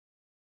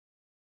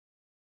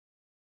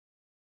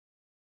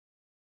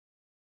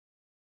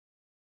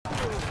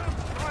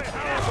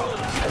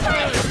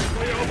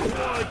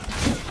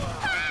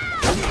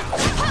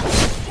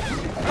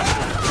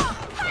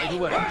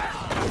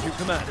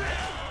men.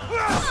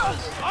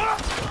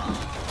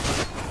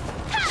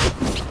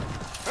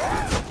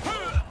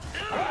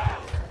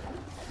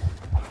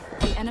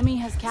 The enemy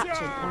has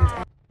captured point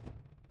A.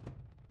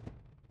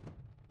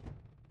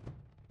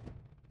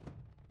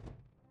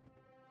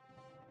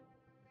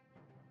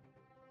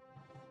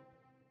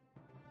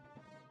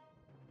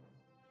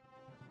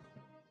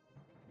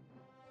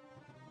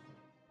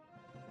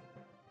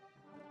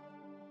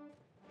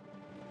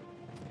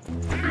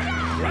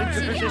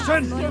 Into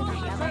position!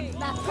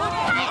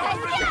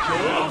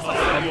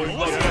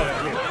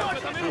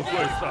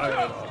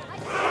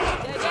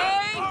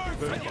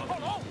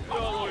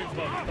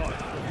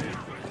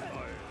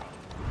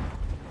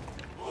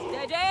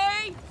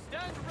 Steady!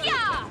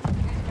 Yeah!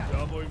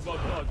 Siamo in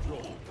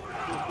vantaggio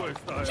su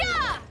questa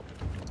era.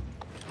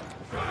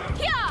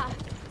 Yeah!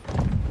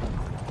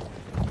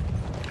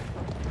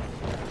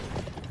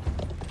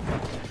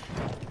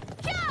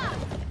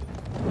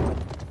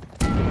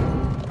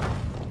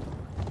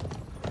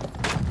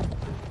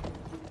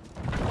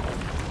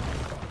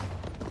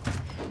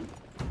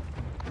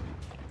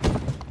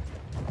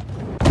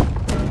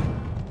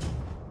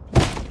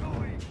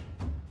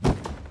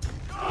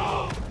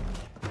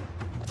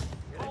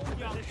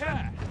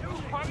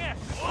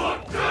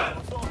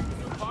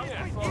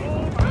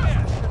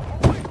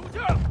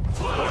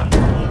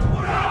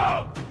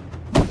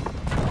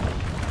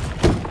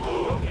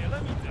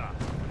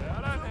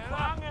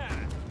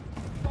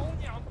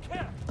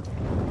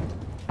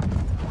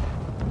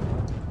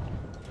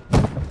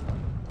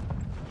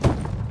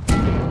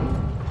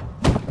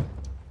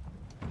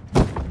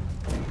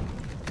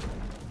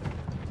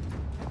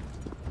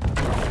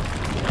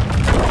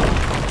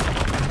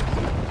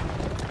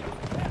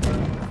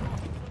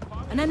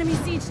 An enemy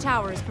siege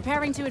tower is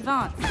preparing to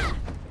advance.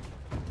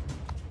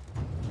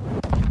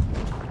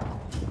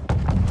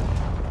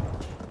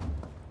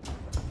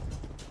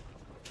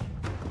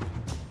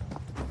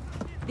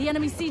 The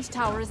enemy siege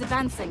tower is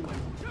advancing.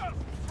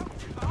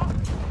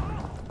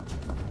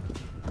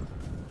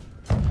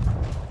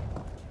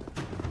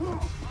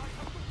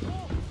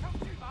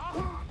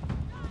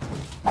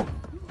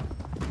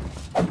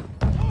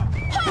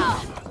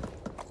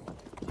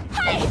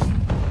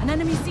 An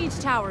enemy siege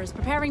tower is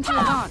preparing to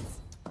advance.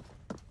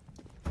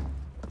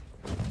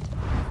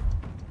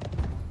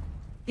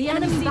 The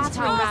enemy siege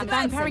tower is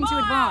preparing to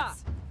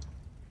advance.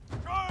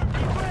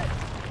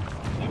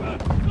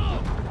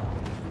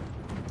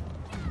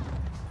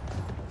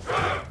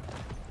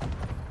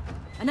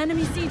 An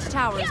enemy siege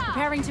tower is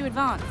preparing to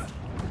advance.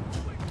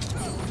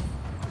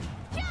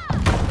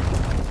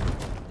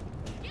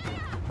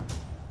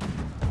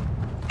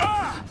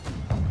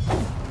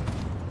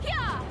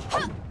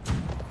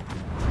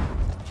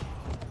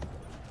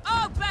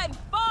 Open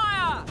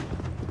fire!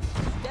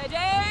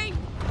 Steady!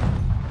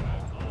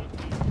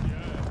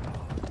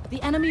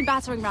 The enemy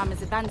battering ram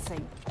is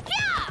advancing.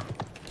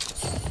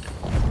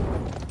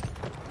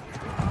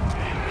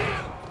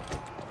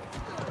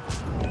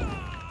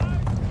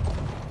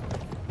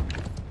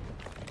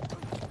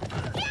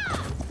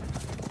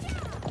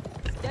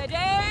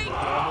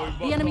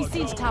 The enemy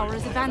siege tower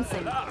is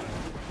advancing.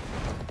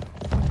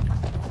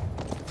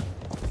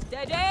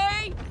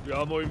 Steady!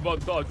 Siamo in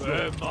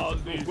vantaggio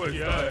su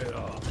questa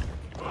era.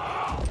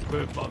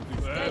 Per mal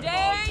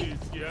di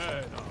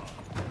schiena.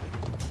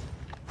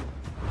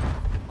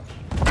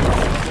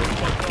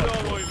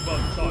 Siamo in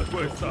vantaggio su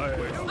questa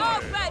era.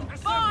 Open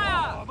fire!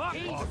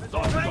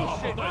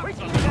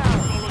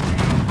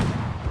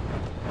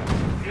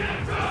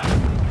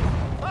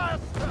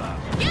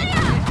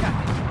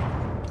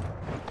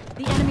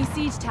 The enemy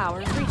siege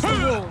tower has reached the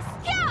walls.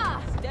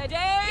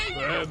 Steady!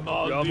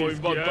 Siamo in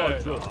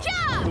vantaggio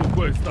su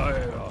questa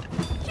era.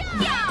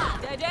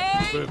 Steady!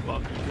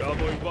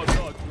 Siamo in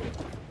vantaggio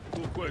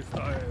su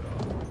questa era.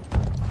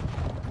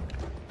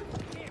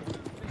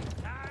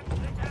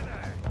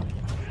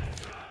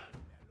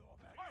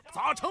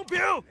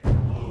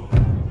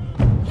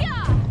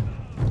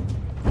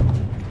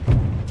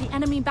 The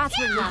enemy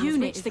battering ram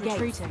unit is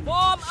retreating.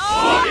 Form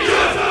up!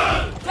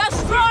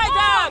 Destroy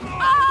them!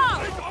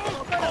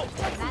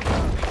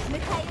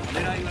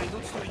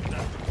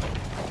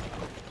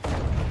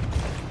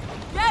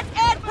 Get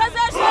in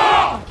position!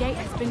 The gate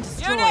has been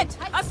destroyed. Unit,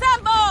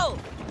 assemble!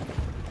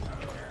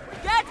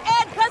 Get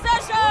in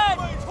position!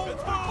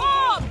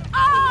 Form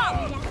up!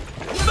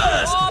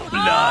 First Form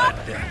blood!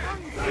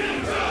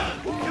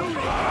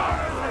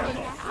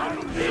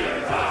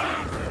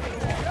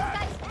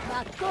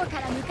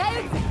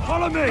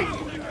 Follow me!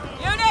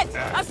 Unit,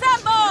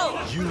 assemble!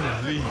 You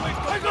lead.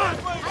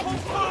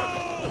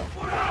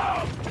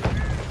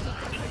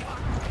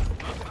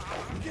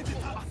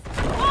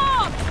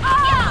 Form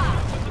up!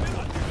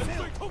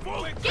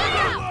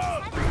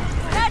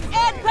 Get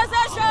in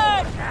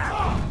position!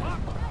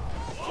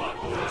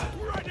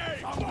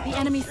 The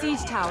enemy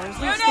siege tower has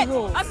reached Unit, the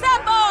walls.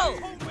 assemble!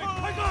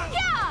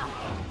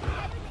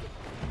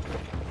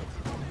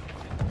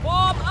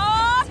 Form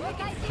up!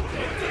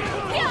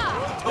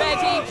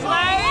 Ready,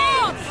 play!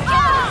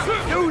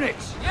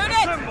 Units!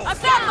 Unit,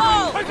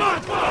 assemble!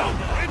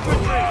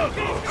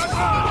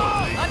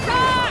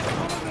 Attack!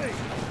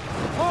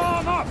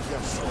 Form up!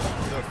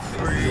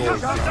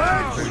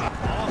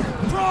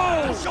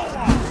 Throw!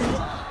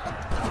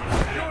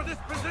 Secure this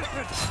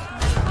position!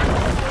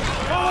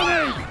 Follow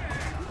me!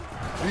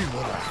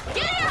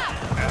 Get up!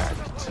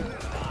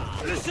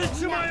 Listen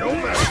to my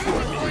orders!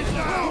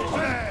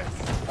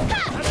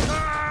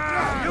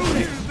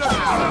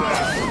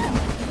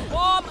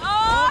 Warm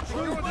up!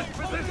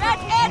 Get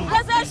in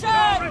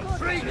position!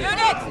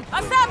 Units,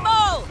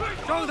 assemble!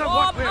 Show them Warm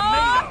what we're made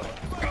up! of!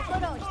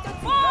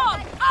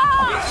 Warm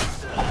up!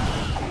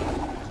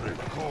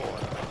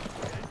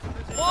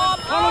 Warm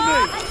Follow me!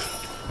 up!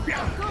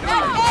 Get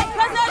in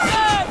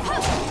position!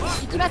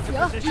 行きますよ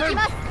行きま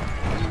す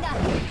みんな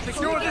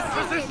Secure this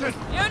position!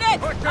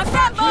 Units,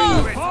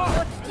 assemble!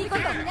 好きこ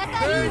と皆さ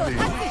んにを立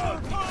つ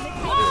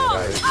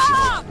Warm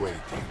up!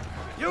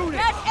 Unit!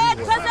 Get in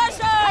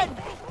position!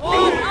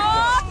 Warm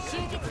up! 終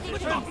日できる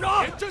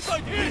Just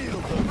like here!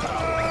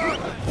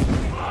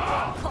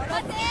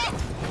 殺せ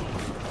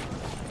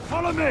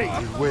Follow me!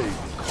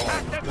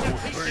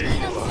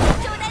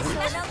 頂戴しま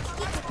す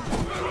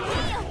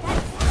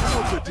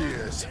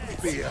Bombardiers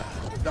fear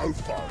no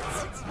foe.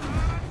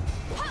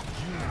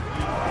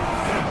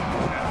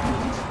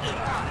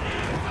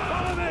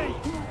 Follow me!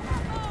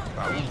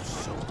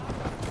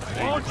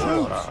 All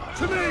troops,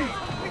 to me!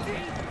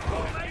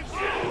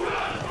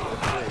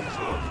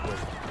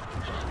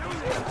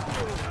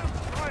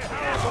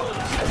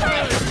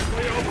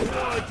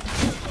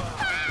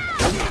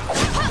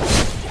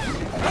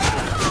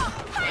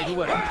 Right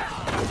away.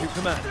 You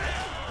command.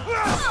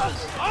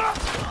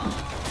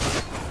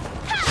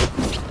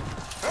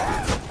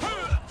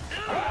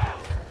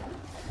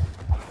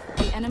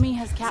 The enemy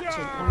has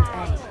captured point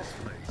A.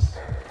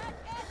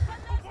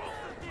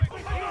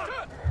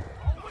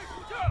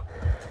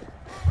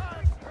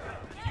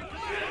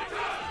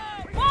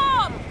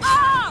 Warm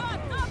up!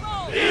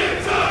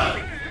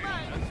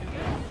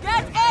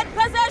 Get in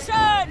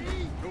position!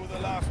 To the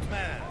last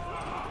man.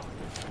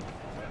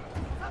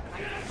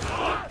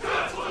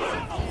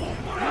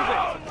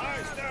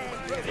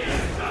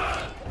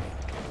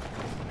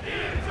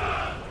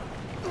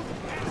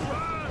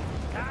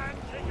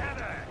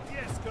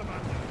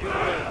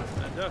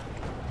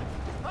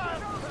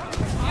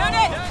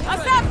 Unit,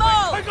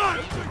 assemble!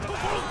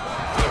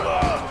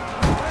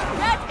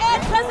 Get in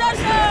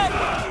position!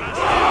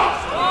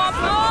 Warm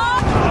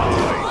up!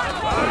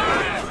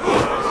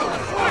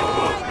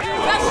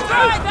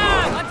 Destroy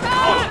them!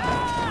 Attack!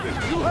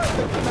 Attack!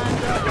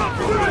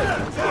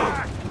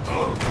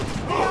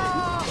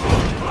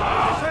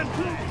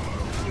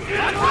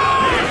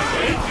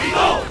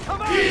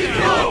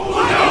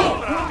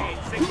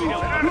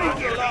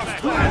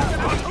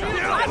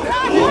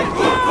 Warm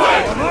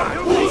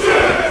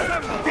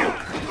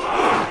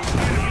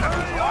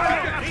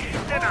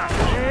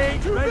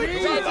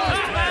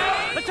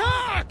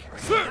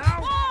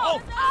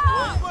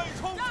up!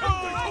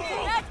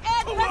 Get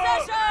in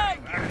position!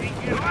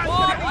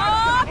 Warm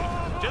up!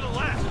 To the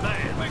last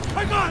man!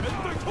 Hang on!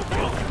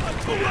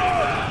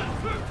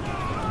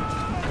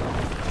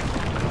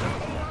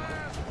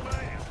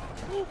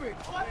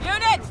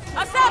 Units,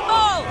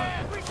 assemble!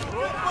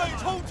 Warm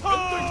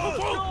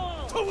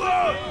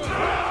up!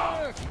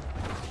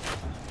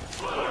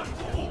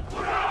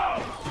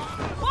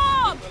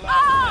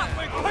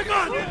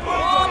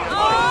 Warm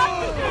up!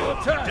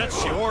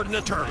 That's the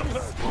ordinary turn. To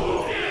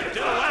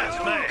the last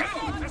man!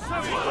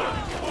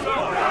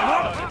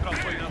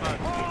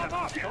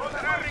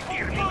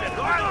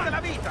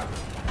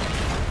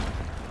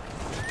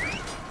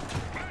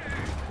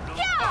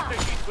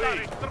 Fateci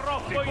stare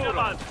troppo in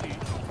avanti!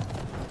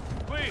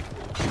 Qui,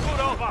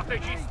 non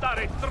fateci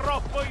stare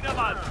troppo in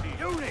avanti!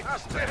 Unit!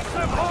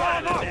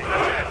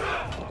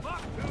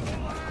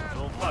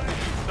 Non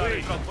fateci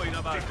stare troppo in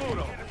avanti!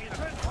 Sicuro!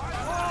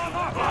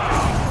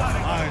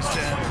 I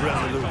stand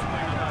resolute.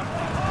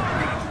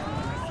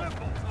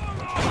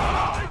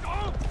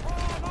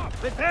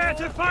 Prepare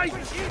to fight! To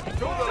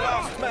the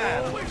last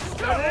man.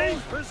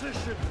 Steady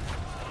position!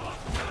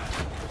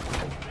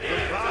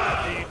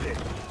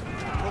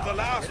 To the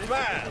last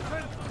man.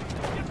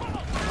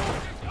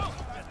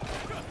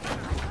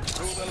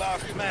 To the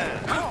last man.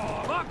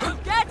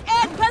 Get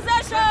in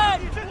position!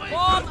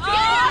 Warm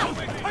up!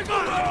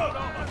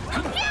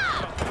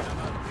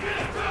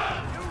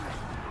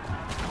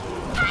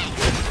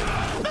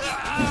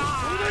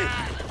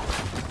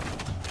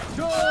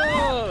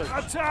 Good!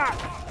 Attack!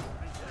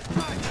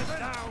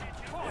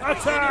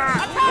 Attack!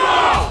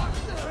 Attack!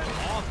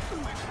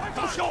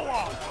 Show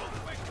off!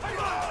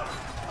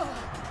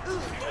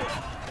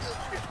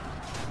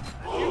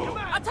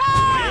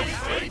 Attack!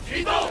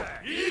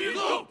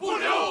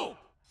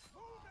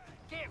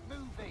 Get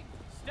moving!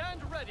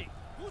 Stand ready!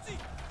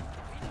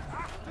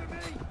 After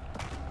me!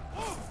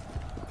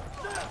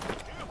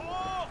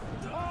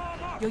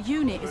 Your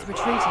unit is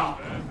retreating.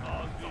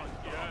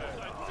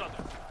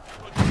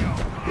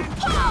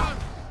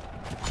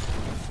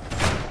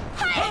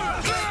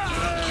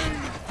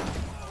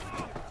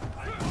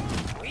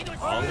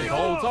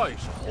 Hold tight.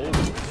 Hold.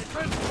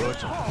 合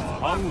掌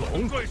苍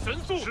龙，对神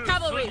速，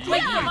 Cavalry,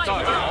 wait for my 带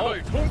command. 老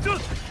冲阵，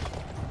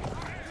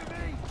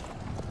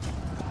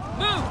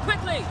 Move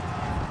quickly.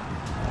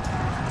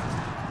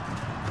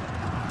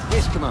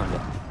 Yes, Commander.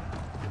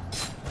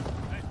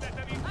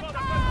 Mettetevi in coda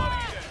per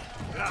morire.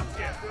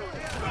 Grazie.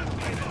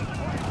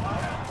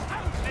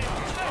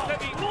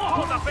 Mettetevi in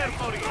coda per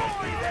morire.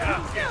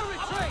 Grazie.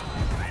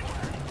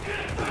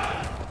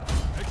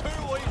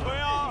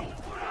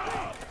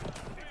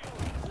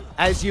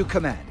 As you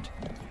command.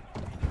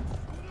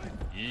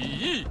 以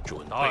翼准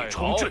备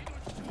冲阵，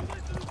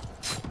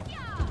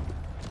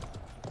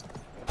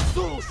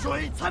速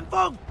水残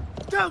风，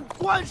正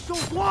官守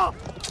国。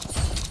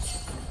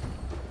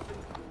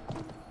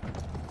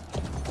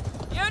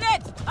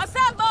 Unit,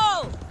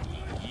 assemble. 以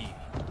翼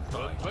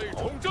准备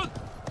冲阵，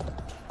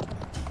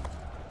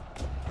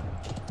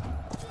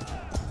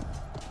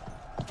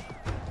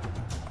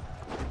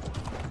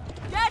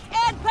 Get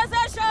in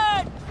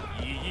position.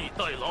 以翼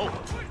代劳，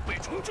准备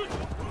冲阵，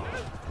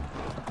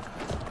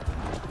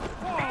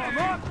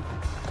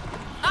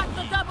 At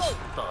the double.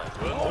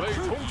 准备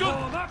冲阵，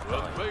准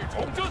备冲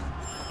阵，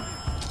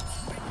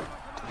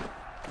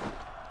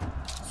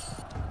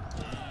以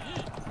翼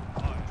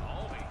代劳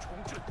备冲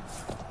阵，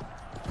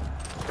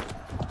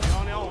 聊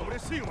聊我们的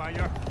新玩意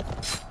儿。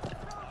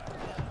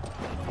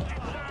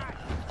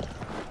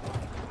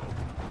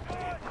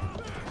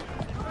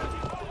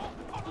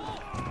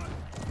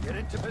 Get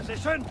into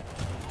position.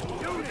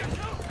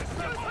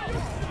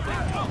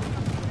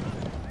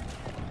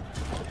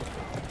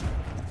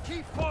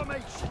 Keep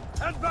formation.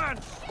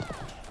 Advance.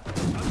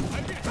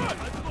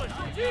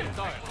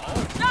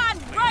 Stand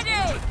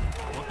ready.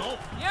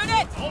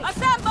 Unit,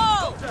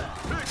 assemble.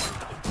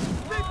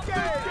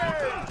 Engage.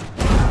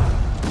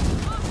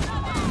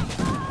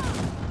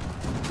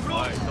 带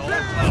刀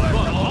反乱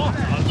马，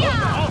反乱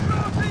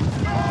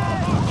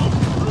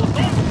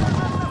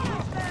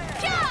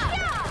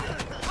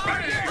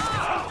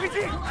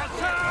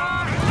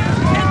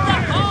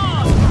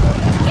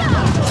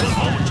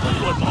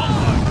马。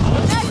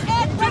 Get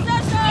in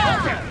position.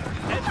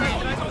 Get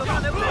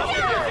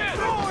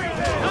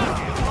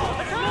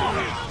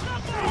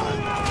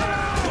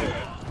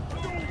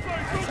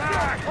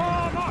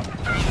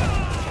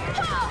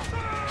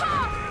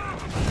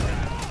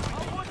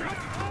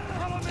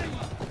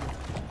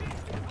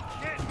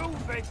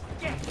moving.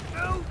 Get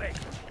moving.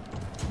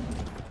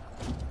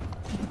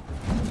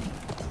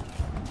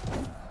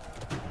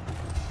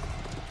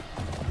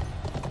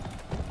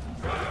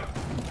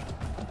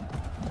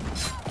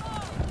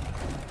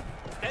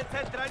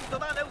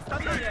 Decentralizowane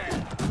ustawienie.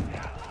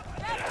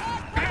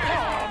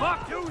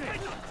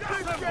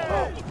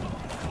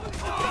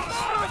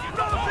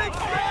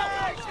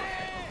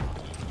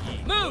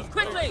 Move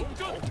quickly.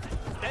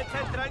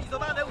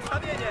 Decentralizowane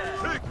ustawienie.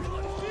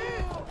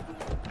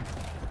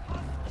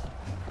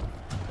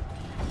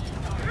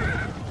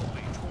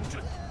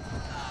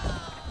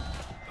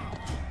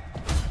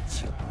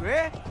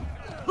 Ray，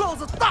老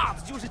子打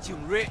的就是景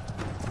睿。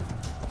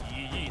以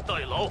翼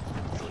代劳，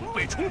准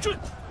备冲阵，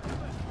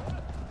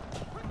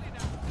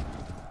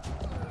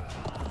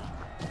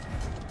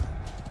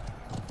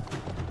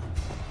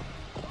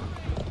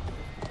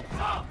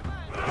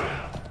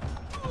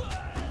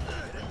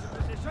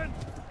 Position.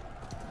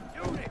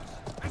 Units,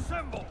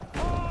 assemble.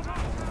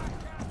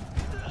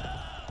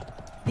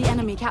 The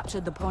enemy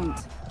captured the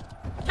point.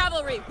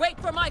 Cavalry, wait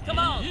for my 以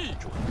command. 翼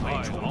准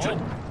备冲阵，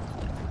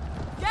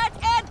 Get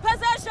in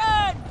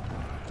position.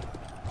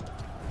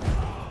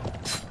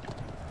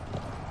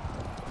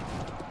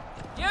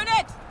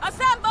 Unit,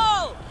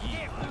 assemble.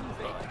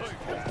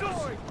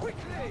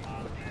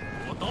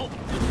 我刀，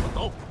我刀，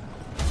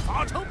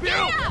打成兵！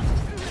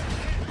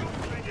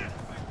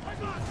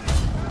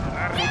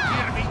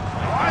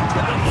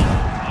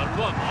 反乱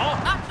马，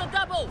 At the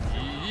double. 以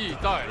翼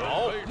代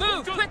劳，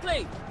 Move quickly.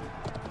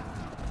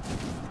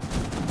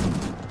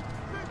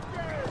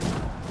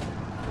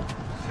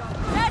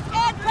 Get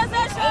in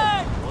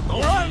position. 我刀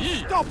以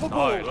翼代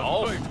劳，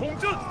冲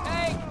阵，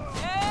 Take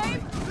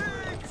aim.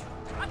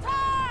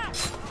 Attack.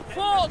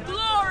 For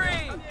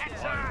glory.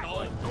 刀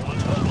夺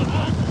成了马，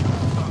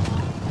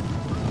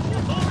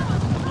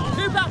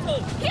 To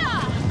battle.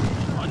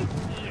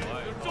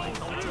 招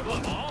成乱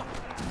马，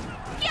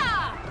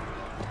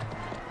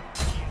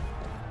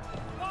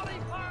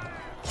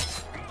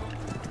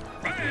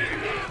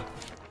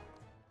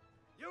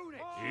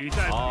 一战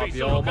发 必 表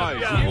胜 麦 的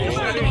克， 干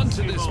hold on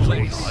to this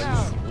place，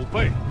储备，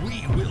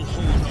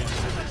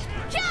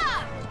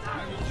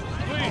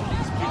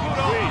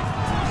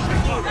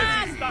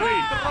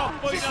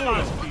 Troppo in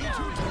avanti.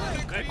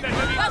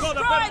 Mettetevi in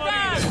coda per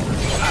morire.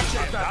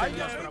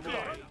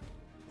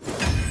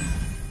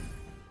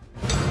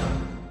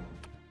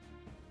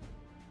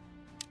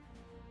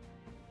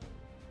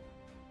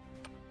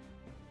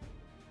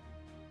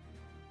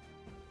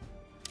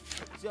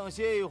 想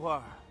歇一会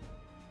儿。